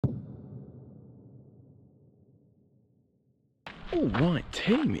All right,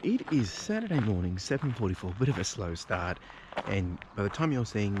 team, it is Saturday morning, 7:44, bit of a slow start, and by the time you're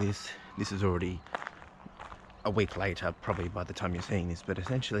seeing this, this is already a week later, probably by the time you're seeing this, but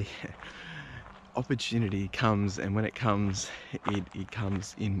essentially, opportunity comes, and when it comes, it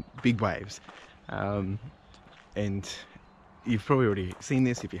comes in big waves, and you've probably already seen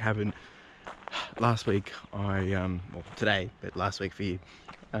this. If you haven't, last week, well, today, but last week for you,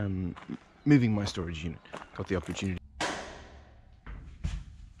 moving my storage unit, got the opportunity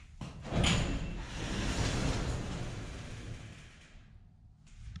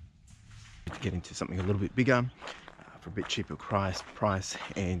to get into something a little bit bigger for a bit cheaper price,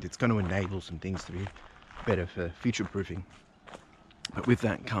 and it's going to enable some things to be better for future proofing. But with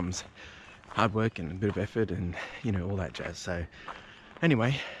that comes hard work and a bit of effort and, you know, all that jazz. So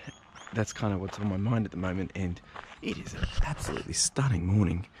anyway, that's kind of what's on my mind at the moment, and it is an absolutely stunning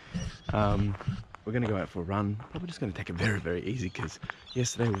morning. We're going to go out for a run. Probably just going to take it very, very easy, because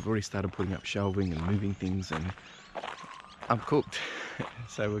yesterday we've already started putting up shelving and moving things, and I'm cooked.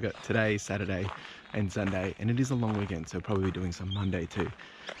 So we've got today, Saturday and Sunday, and it is a long weekend, so probably be doing some Monday too,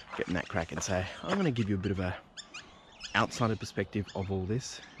 getting that cracking. So I'm going to give you a bit of a outsider perspective of all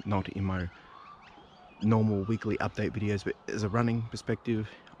this, not in my normal weekly update videos, but as a running perspective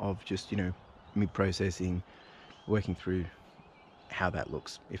of just, you know, me processing, working through how that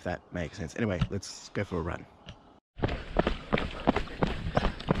looks, if that makes sense. Anyway, let's go for a run.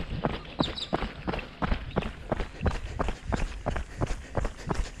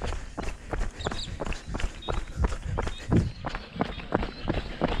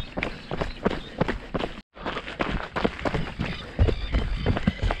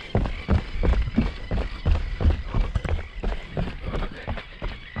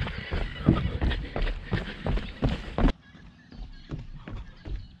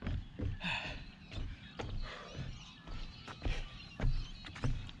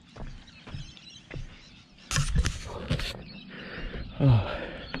 Oh,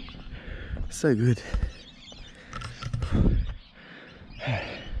 so good.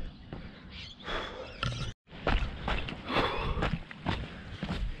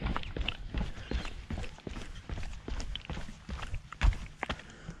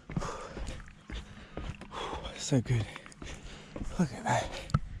 So good. Look at that.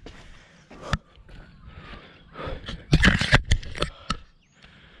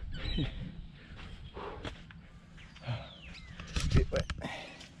 Bit wet.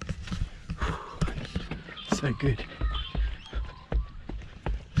 So good.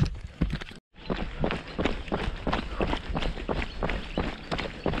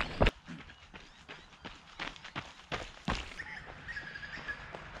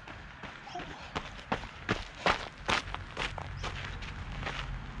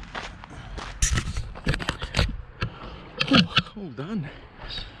 All done.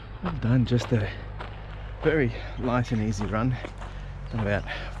 All done. Just a very light and easy run. Done about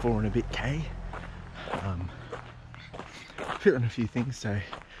 4 and a bit K. Feeling a few things. So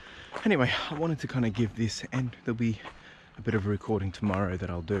anyway, I wanted to kind of give this, and there'll be a bit of a recording tomorrow that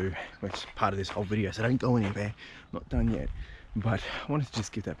I'll do, which is part of this whole video, so don't go anywhere, not done yet. But I wanted to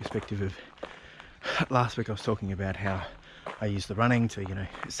just give that perspective of last week. I was talking about how I use the running to, you know,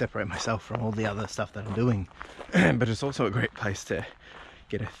 separate myself from all the other stuff that I'm doing, but it's also a great place to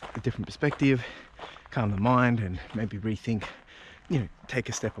get a different perspective, calm the mind, and maybe rethink, you know, take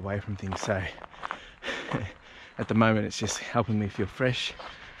a step away from things. So at the moment it's just helping me feel fresh,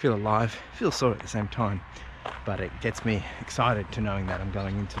 feel alive, feel sore at the same time, but it gets me excited to knowing that I'm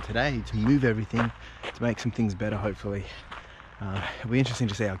going into today to move everything, to make some things better, hopefully. It'll be interesting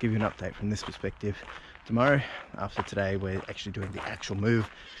to see. I'll give you an update from this perspective tomorrow. After today, we're actually doing the actual move.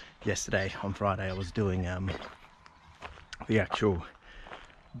 Yesterday, on Friday, I was doing the actual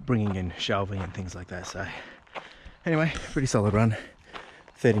bringing in shelving and things like that. So anyway, pretty solid run.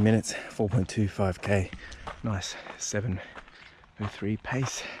 30 minutes, 4.25k, nice 7:03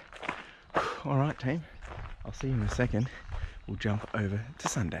 pace. All right, team, I'll see you in a second. We'll jump over to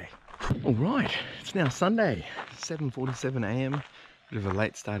Sunday. All right, it's now Sunday, 7:47 a.m. Bit of a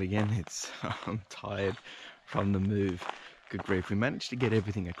late start again. I'm tired from the move. Good grief, we managed to get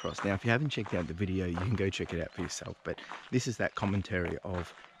everything across. Now, if you haven't checked out the video, you can go check it out for yourself, but this is that commentary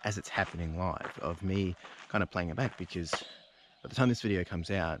of as it's happening live, of me kind of playing it back, because by the time this video comes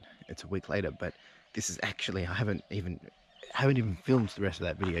out, it's a week later, but this is actually, I haven't even filmed the rest of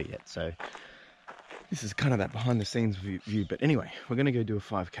that video yet, so this is kind of that behind the scenes view. But anyway, we're going to go do a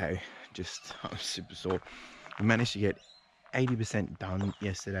 5k. I'm super sore. We managed to get 80% done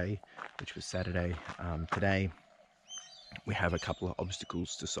yesterday, which was Saturday. Today, we have a couple of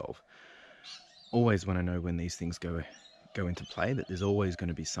obstacles to solve. Always want to know when these things go go into play, that there's always going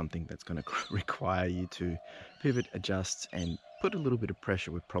to be something that's going to require you to pivot, adjust, and put a little bit of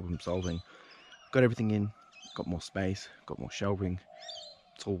pressure with problem solving. Got everything in, got more space, got more shelving.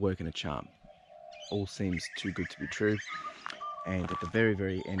 It's all working a charm. All seems too good to be true. And at the very,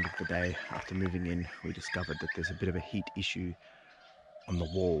 very end of the day, after moving in, we discovered that there's a bit of a heat issue on the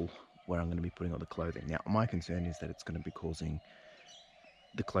wall where I'm going to be putting all the clothing. Now, my concern is that it's going to be causing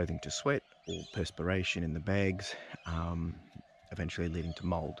the clothing to sweat or perspiration in the bags, eventually leading to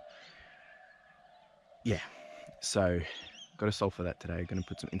mold. Yeah, so got to solve for that today. Going to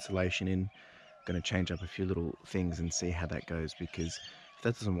put some insulation in, going to change up a few little things and see how that goes, because if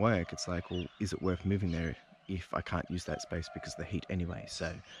that doesn't work, it's like, well, is it worth moving there if I can't use that space because of the heat anyway? So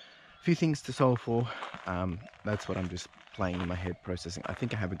a few things to solve for. That's what I'm just playing in my head, processing. I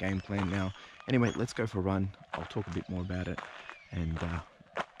think I have a game plan now. Anyway, let's go for a run. I'll talk a bit more about it, and we'll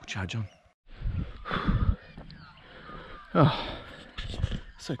charge on. Oh,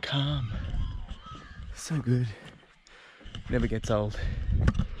 so calm, so good, never gets old.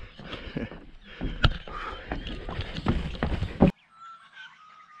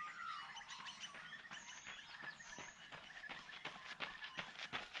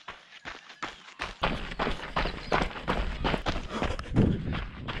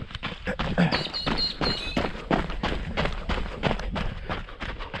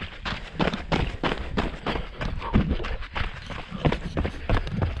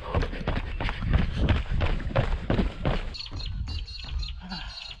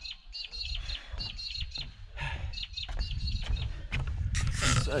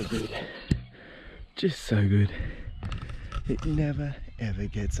 So good, just so good. It never ever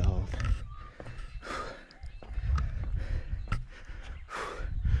gets old.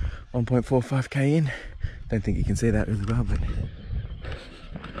 1.45k in. Don't think you can see that really well, but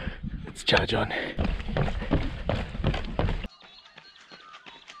let's charge on.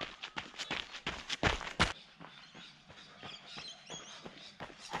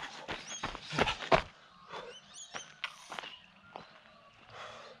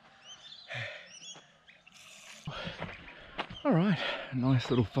 All right, a nice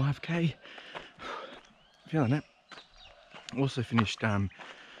little 5k. Feeling it. Also finished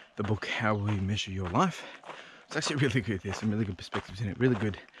the book How Will You Measure Your Life. It's actually really good. There's some really good perspectives in it, really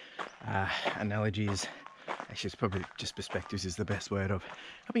good analogies. Actually, it's probably just perspectives is the best word, of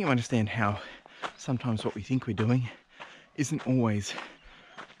helping you understand how sometimes what we think we're doing isn't always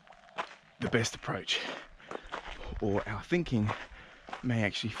the best approach, or our thinking may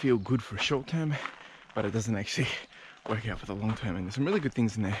actually feel good for a short term, but it doesn't actually work out for the long term. And there's some really good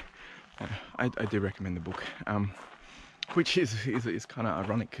things in there. I do recommend the book, which is kind of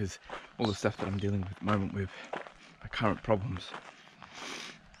ironic, because all the stuff that I'm dealing with at the moment with my current problems,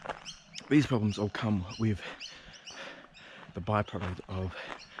 these problems all come with the byproduct of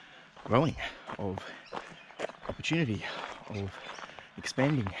growing, of opportunity, of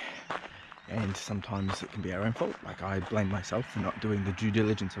expanding. And sometimes it can be our own fault. Like, I blame myself for not doing the due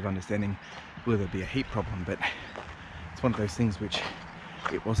diligence of understanding will there be a heat problem, but it's one of those things which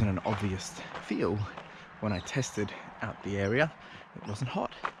it wasn't an obvious feel when I tested out the area. It wasn't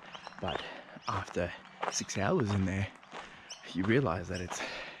hot, but after 6 hours in there, you realize that it's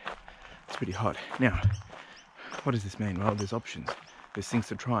pretty hot. Now, what does this mean? Well, there's options. There's things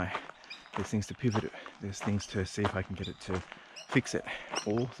to try. There's things to pivot it. There's things to see if I can get it to fix it.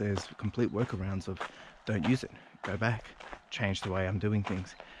 Or there's complete workarounds of don't use it, go back, change the way I'm doing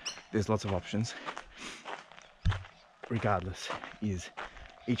things. There's lots of options. Regardless,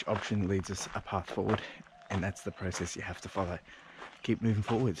 each option leads us a path forward, and that's the process you have to follow. Keep moving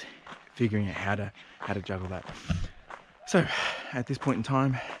forwards, figuring out how to juggle that. So at this point in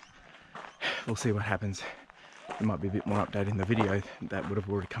time, we'll see what happens. There might be a bit more update in the video that would have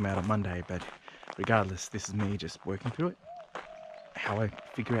already come out on Monday, but regardless, this is me just working through it, how I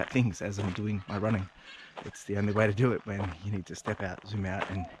figure out things as I'm doing my running. It's the only way to do it, when you need to step out, zoom out,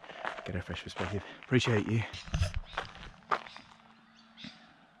 and get a fresh perspective. Appreciate you.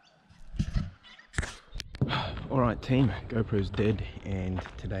 Alright team, GoPro's dead, and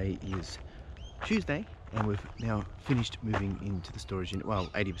today is Tuesday, and we've now finished moving into the storage unit. Well,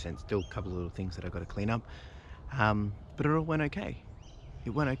 80%, still a couple of little things that I've got to clean up, but it all went okay.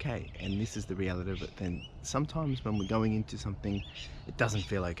 It went okay, and this is the reality of it. Then sometimes when we're going into something, it doesn't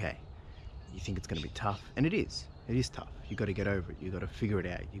feel okay. You think it's going to be tough, and it is tough. You've got to get over it, you've got to figure it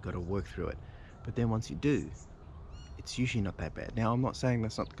out, you've got to work through it. But then once you do, it's usually not that bad. Now, I'm not saying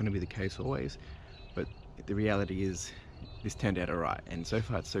that's not going to be the case always, but the reality is this turned out alright, and so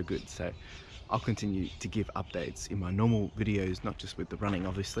far it's so good. So I'll continue to give updates in my normal videos, not just with the running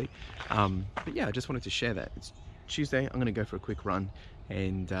obviously, but yeah, I just wanted to share that. It's Tuesday I'm gonna go for a quick run,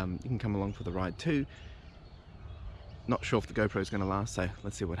 and you can come along for the ride too. Not sure if the GoPro is gonna last, so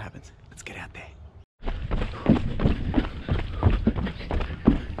let's see what happens. Let's get out there.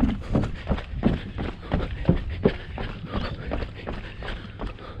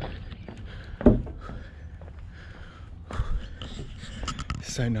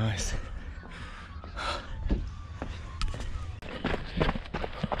 So nice.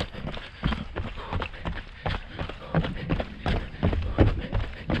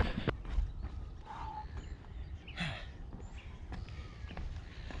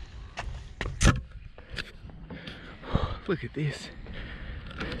 Look at this.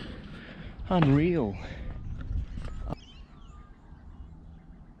 Unreal.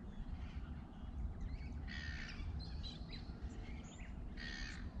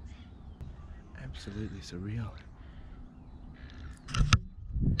 Absolutely surreal.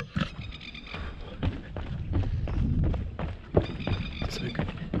 So good.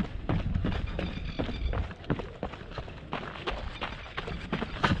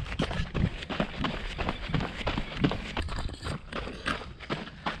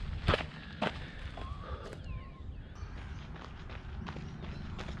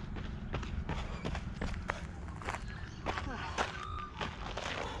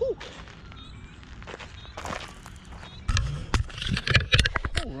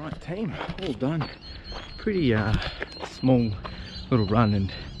 Alright team, all done. Pretty small little run,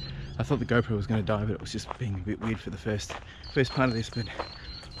 and I thought the GoPro was going to die, but it was just being a bit weird for the first part of this. But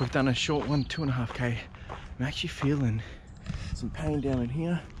we've done a short one, 2.5k. I'm actually feeling some pain down in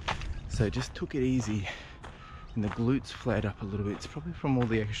here, so just took it easy, and the glutes flared up a little bit. It's probably from all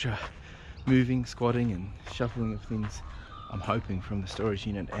the extra moving, squatting and shuffling of things, I'm hoping, from the storage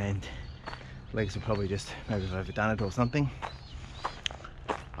unit, and legs are probably just maybe I've overdone it or something.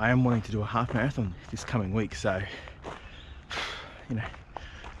 I am wanting to do a half marathon this coming week, so you know,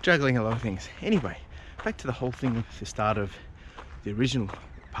 juggling a lot of things. Anyway, back to the whole thing of the start of the original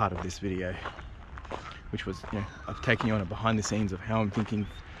part of this video, which was, you know, I've taken you on a behind the scenes of how I'm thinking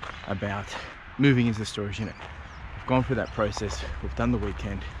about moving into the storage unit. We've gone through that process, we've done the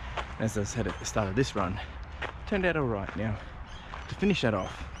weekend, and as I said at the start of this run, turned out all right. Now, to finish that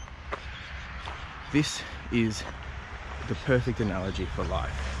off, this is the perfect analogy for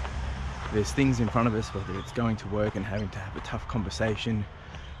life. There's things in front of us, whether it's going to work and having to have a tough conversation,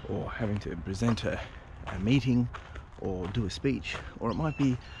 or having to present a meeting, or do a speech, or it might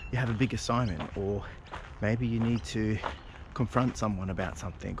be you have a big assignment, or maybe you need to confront someone about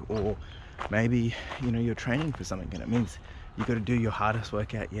something, or maybe, you know, you're training for something and it means you've got to do your hardest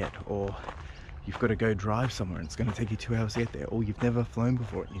workout yet, or you've got to go drive somewhere and it's going to take you 2 hours to get there, or you've never flown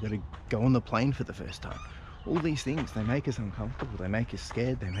before and you've got to go on the plane for the first time. All these things, they make us uncomfortable, they make us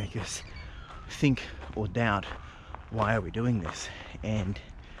scared, they make us think or doubt, why are we doing this? And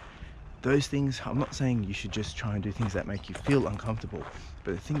those things, I'm not saying you should just try and do things that make you feel uncomfortable,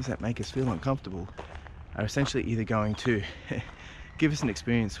 but the things that make us feel uncomfortable are essentially either going to give us an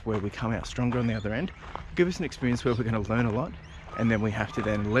experience where we come out stronger on the other end, give us an experience where we're going to learn a lot, and then we have to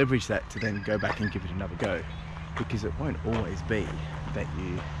then leverage that to then go back and give it another go, because it won't always be that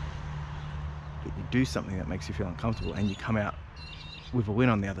you do something that makes you feel uncomfortable and you come out with a win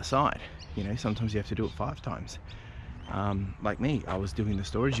on the other side. You know, sometimes you have to do it 5 times. Like me, I was doing the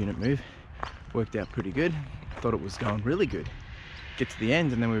storage unit move, worked out pretty good, thought it was going really good. Get to the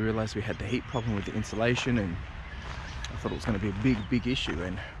end and then we realized we had the heat problem with the insulation, and I thought it was going to be a big issue,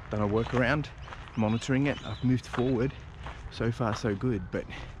 and done a workaround, monitoring it. I've moved forward, so far so good, but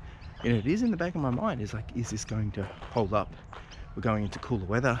you know, it is in the back of my mind, is like, is this going to hold up? We're going into cooler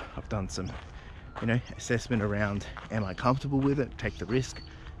weather. I've done some, you know, assessment around, am I comfortable with it? Take the risk.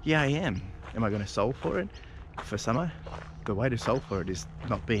 Yeah, I am. Am I going to solve for it for summer? The way to solve for it is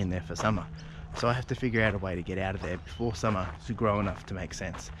not being there for summer. So I have to figure out a way to get out of there before summer to grow enough to make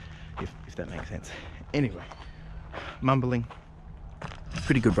sense, if that makes sense. Anyway, mumbling,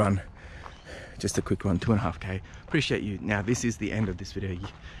 pretty good run. Just a quick one, 2.5k. Appreciate you. Now this is the end of this video,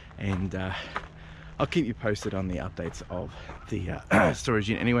 and I'll keep you posted on the updates of the storage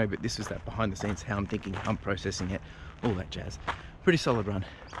unit anyway, but this was that behind the scenes, how I'm thinking, how I'm processing it, all that jazz. Pretty solid run,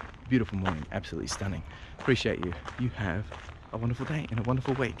 beautiful morning, absolutely stunning. Appreciate you. You have a wonderful day and a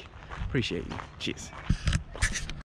wonderful week. Appreciate you. Cheers.